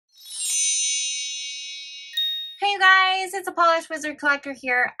Hey you guys, it's a Polished Wizard Collector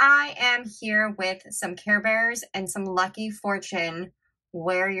here. I am here with some CareBears and some Lucky Fortune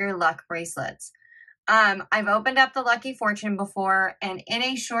Wear Your Luck bracelets. I've opened up the Lucky Fortune before, and in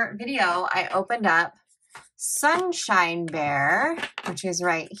a short video, I opened up Sunshine Bear, which is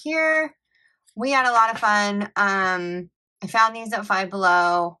right here. We had a lot of fun. I found these at Five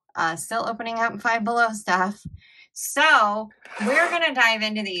Below, still opening up Five Below stuff. So we're going to dive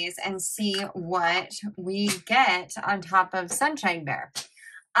into these and see what we get on top of Sunshine Bear.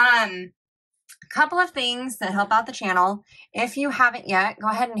 A couple of things that help out the channel. If you haven't yet, go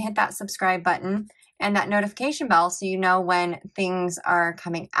ahead and hit that subscribe button and that notification bell so you know when things are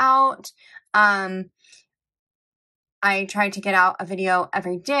coming out. I try to get out a video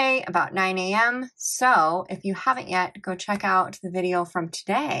every day about 9 a.m. So if you haven't yet, go check out the video from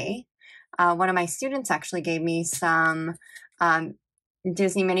today. One of my students actually gave me some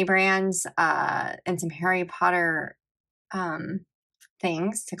Disney mini brands and some Harry Potter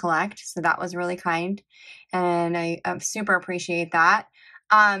things to collect. So that was really kind. And I super appreciate that.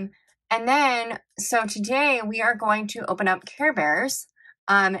 And then, so today we are going to open up CareBears.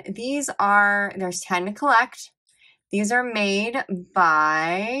 There's 10 to collect. These are made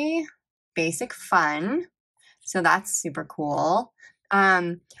by Basic Fun. So that's super cool.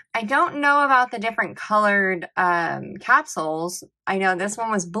 I don't know about the different colored capsules. I know this one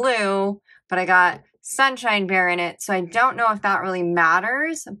was blue, but I got Sunshine Bear in it, so I don't know if that really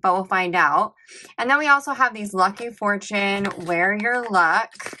matters, but we'll find out. And then we also have these Lucky Fortune Wear Your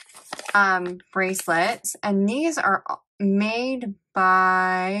Luck bracelets, and these are made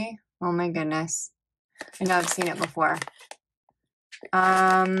by, oh my goodness, I know I've seen it before.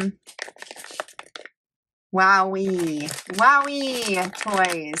 Wowie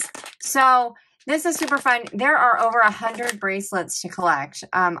toys. So this is super fun. There are over 100 bracelets to collect.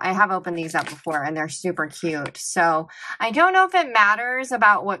 I have opened these up before and they're super cute. So I don't know if it matters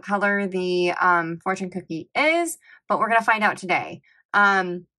about what color the fortune cookie is, but we're going to find out today.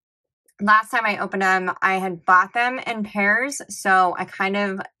 Last time I opened them, I had bought them in pairs. So I kind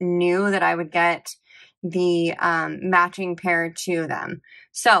of knew that I would get the matching pair to them.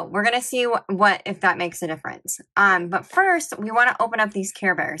 So we're going to see what if that makes a difference. But first we want to open up these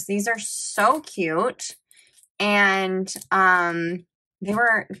CareBears. These are so cute, and they're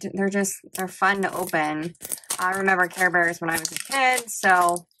fun to open. I remember CareBears when I was a kid,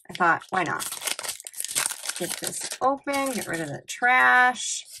 so I thought, why not? Get this open, get rid of the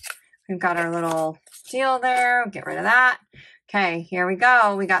trash. We've got our little deal there. Get rid of that. Okay, here we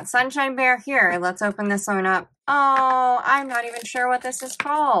go. We got Sunshine Bear here. Let's open this one up. Oh, I'm not even sure what this is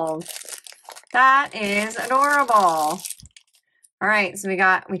called. That is adorable. All right, so we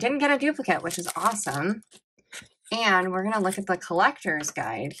didn't get a duplicate, which is awesome. And we're gonna look at the collector's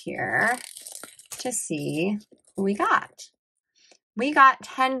guide here to see who we got. We got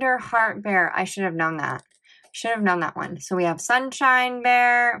Tender Heart Bear. I should have known that. Should have known that one. So we have Sunshine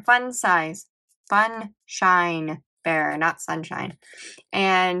Bear, Funshine Bear, not Sunshine,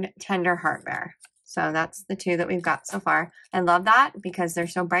 and Tender Heart Bear. So that's the two that we've got so far. I love that because they're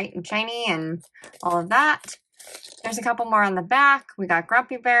so bright and shiny and all of that. There's a couple more on the back. We got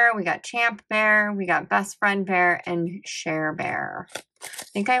Grumpy Bear, we got Champ Bear, we got Best Friend Bear, and Share Bear. I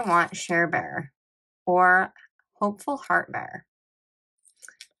think I want Share Bear or Hopeful Heart Bear.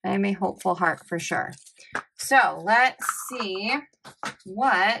 I am a hopeful heart for sure. So let's see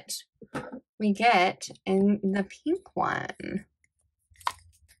what we get in the pink one.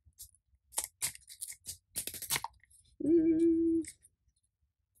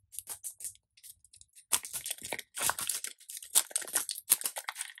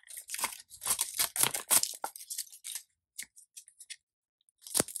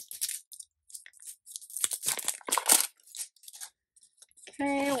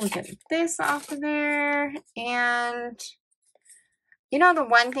 Okay, we'll get this off of there. And you know, the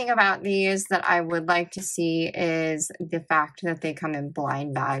one thing about these that I would like to see is the fact that they come in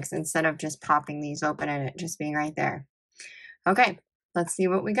blind bags instead of just popping these open and it just being right there. Okay, let's see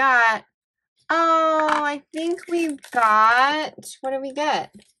what we got. Oh, I think we got, what did we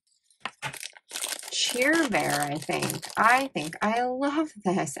get? Cheer Bear, I think. I love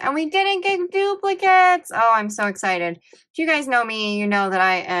this. And we didn't get duplicates. Oh, I'm so excited. If you guys know me, you know that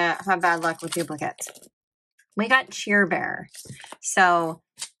I have bad luck with duplicates. We got Cheer Bear. So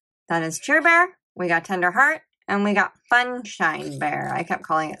that is Cheer Bear. We got Tender Heart. And we got Funshine Bear. I kept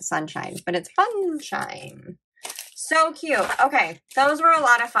calling it Sunshine, but it's Funshine. So cute. Okay, those were a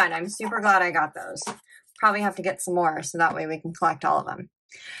lot of fun. I'm super glad I got those. Probably have to get some more so that way we can collect all of them.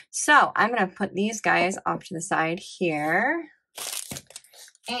 So I'm going to put these guys off to the side here.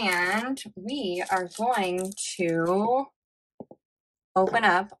 And we are going to open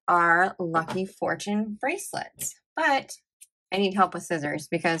up our Lucky Fortune bracelets. But I need help with scissors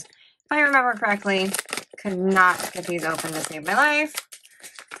because if I remember correctly, could not get these open to save my life.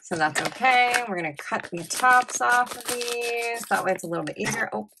 So that's okay. We're going to cut the tops off of these. That way it's a little bit easier.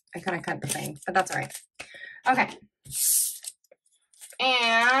 Oh, I kind of cut the thing, but that's all right. Okay.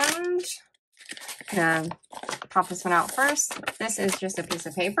 And I'm going to pop this one out first. This is just a piece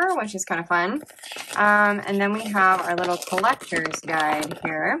of paper, which is kind of fun. And then we have our little collector's guide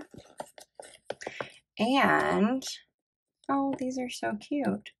here. And, oh, these are so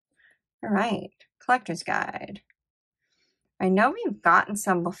cute. All right, collector's guide. I know we've gotten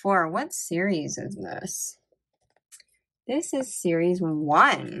some before. What series is this? This is series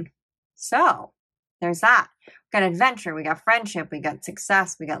 1. So there's that. We got adventure, we got friendship, we got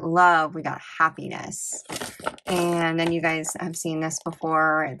success, we got love, we got happiness. And then you guys have seen this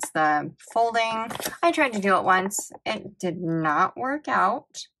before. It's the folding. I tried to do it once. It did not work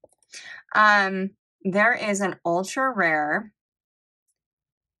out. There is an ultra rare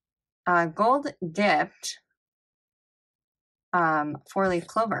gold dipped 4-leaf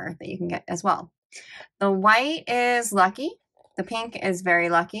clover that you can get as well. The white is lucky, the pink is very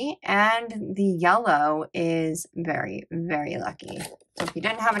lucky, and the yellow is very, very lucky. So if you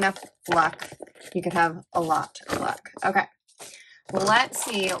didn't have enough luck, you could have a lot of luck. Okay, let's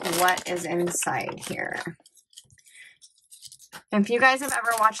see what is inside here. If you guys have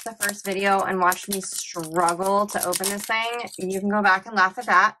ever watched the first video and watched me struggle to open this thing, you can go back and laugh at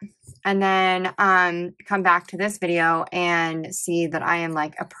that. And then come back to this video and see that I am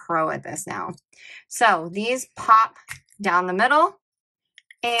like a pro at this now. So these pop down the middle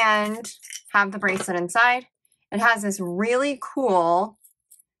and have the bracelet inside. It has this really cool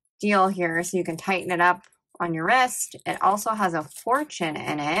deal here so you can tighten it up on your wrist. It also has a fortune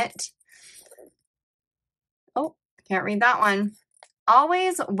in it. Oh, can't read that one.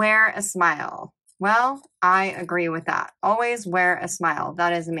 Always wear a smile. Well, I agree with that. Always wear a smile.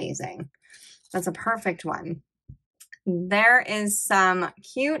 That is amazing. That's a perfect one. There is some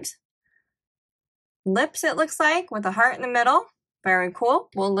cute lips, it looks like, with a heart in the middle. Very cool.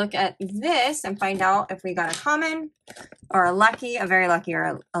 We'll look at this and find out if we got a common or a lucky, a very lucky,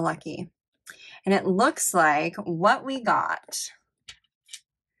 or a lucky. And it looks like what we got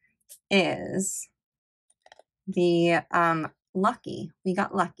is the lucky. We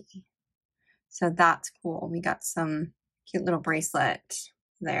got lucky. So that's cool. We got some cute little bracelet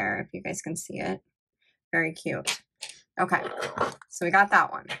there, if you guys can see it. Very cute. Okay, so we got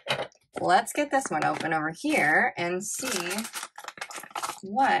that one. Let's get this one open over here and see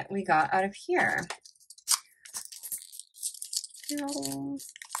what we got out of here. All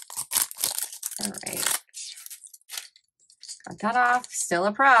right. Got that off. Still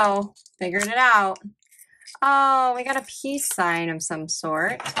a pro. Figured it out. Oh, we got a peace sign of some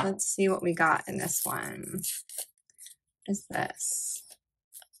sort. Let's see what we got in this one. What is this?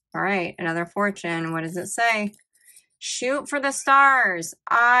 All right, another fortune. What does it say? Shoot for the stars.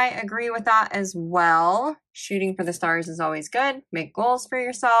 I agree with that as well. Shooting for the stars is always good. Make goals for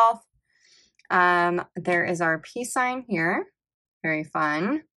yourself. There is our peace sign here. Very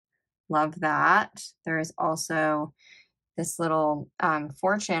fun. Love that. There is also this little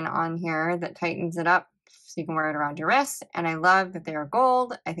fortune on here that tightens it up so you can wear it around your wrist. And I love that they are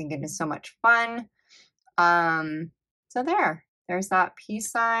gold. I think it is so much fun. So there's that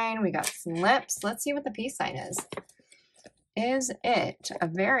peace sign. We got some lips. Let's see what the peace sign is. Is it a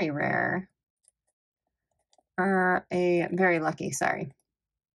very rare or a very lucky? Sorry.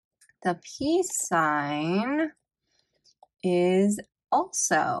 The peace sign is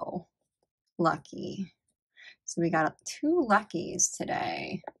also lucky. So we got 2 luckies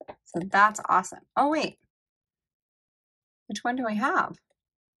today. So that's awesome. Oh, wait. Which one do I have?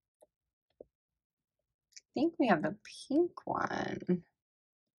 I think we have the pink one.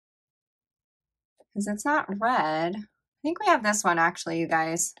 Because it's not red. I think we have this one actually, you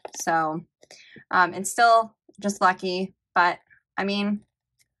guys. So it's still just lucky, but I mean,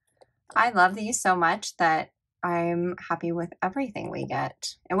 I love these so much that I'm happy with everything we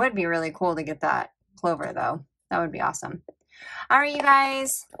get. It would be really cool to get that clover though. That would be awesome. All right, you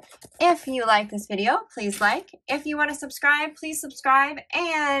guys, if you like this video, please like. If you want to subscribe, please subscribe.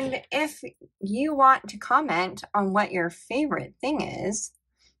 And if you want to comment on what your favorite thing is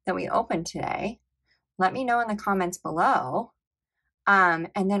that we opened today, let me know in the comments below. And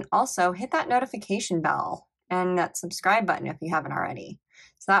then also hit that notification bell and that subscribe button if you haven't already.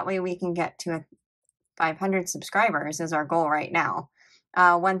 So that way we can get to 500 subscribers is our goal right now.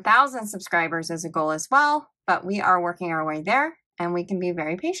 1,000 subscribers is a goal as well, but we are working our way there. and we can be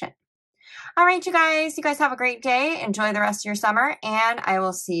very patient. All right, you guys have a great day. Enjoy the rest of your summer, and I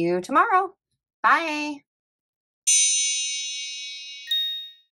will see you tomorrow. Bye.